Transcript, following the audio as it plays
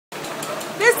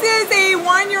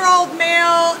2-year-old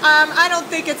male. I don't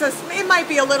think it might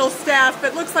be a little staff,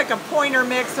 but looks like a pointer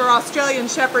mix or Australian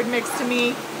Shepherd mix to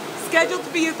me. Scheduled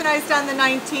to be euthanized on the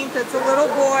 19th. It's a little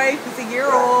boy. He's a year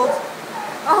old.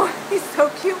 Oh, he's so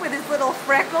cute with his little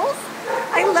freckles.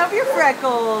 I love your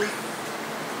freckles.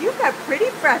 You've got pretty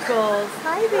freckles.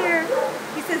 Hi there.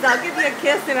 He says, I'll give you a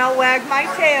kiss and I'll wag my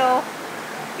tail.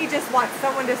 He just wants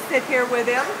someone to sit here with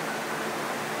him.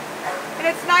 And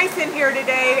it's nice in here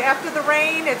today. After the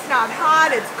rain, it's not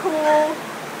hot, it's cool.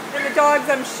 And the dogs,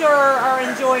 I'm sure, are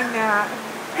enjoying that.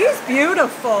 He's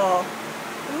beautiful.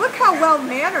 And look how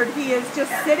well-mannered he is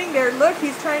just sitting there. Look,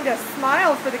 he's trying to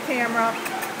smile for the camera.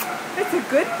 It's a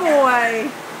good boy.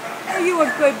 Are you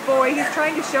a good boy? He's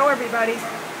trying to show everybody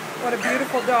what a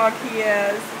beautiful dog he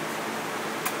is.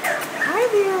 Hi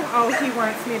there. Oh, he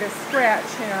wants me to scratch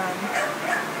him.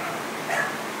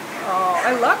 Oh,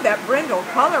 I love that brindle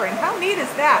coloring. How neat is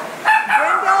that?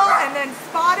 Brindle and then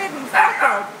spotted and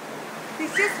freckled. He's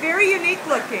just very unique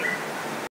looking.